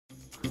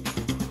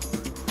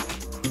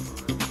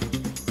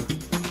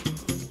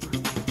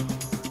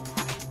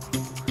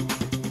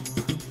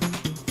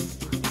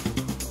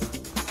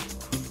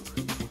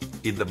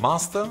In the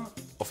Master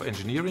of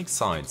Engineering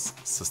Science,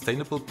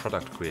 Sustainable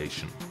Product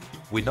Creation,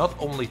 we not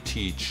only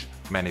teach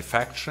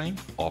manufacturing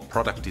or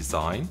product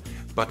design,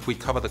 but we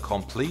cover the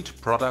complete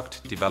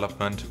product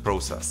development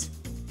process.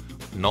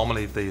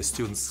 Normally the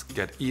students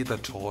get either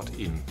taught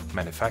in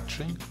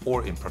manufacturing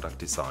or in product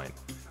design.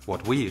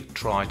 What we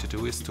try to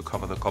do is to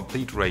cover the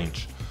complete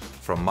range,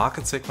 from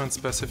market segment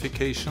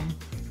specification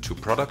to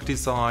product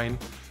design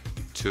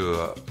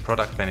to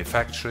product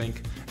manufacturing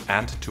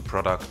and to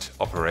product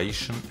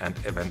operation and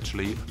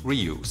eventually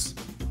reuse.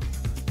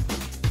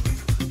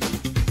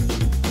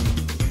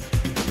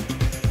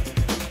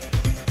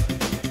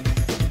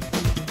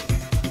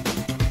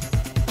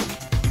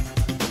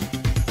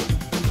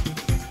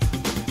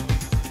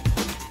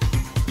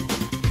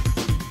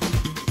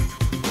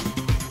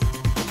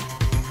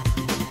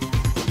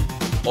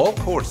 All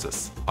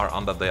courses are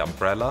under the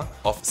umbrella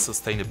of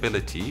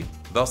sustainability,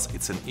 thus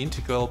it's an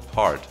integral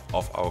part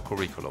of our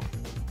curriculum.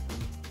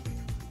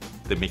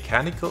 The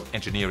Mechanical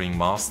Engineering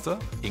Master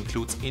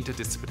includes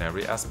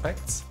interdisciplinary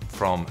aspects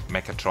from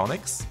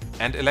mechatronics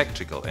and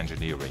electrical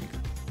engineering.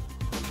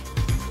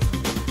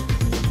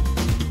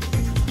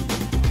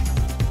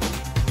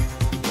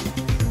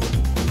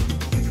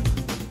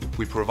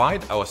 We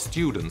provide our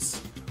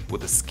students with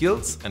the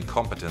skills and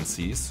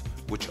competencies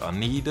which are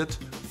needed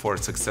for a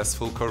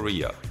successful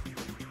career.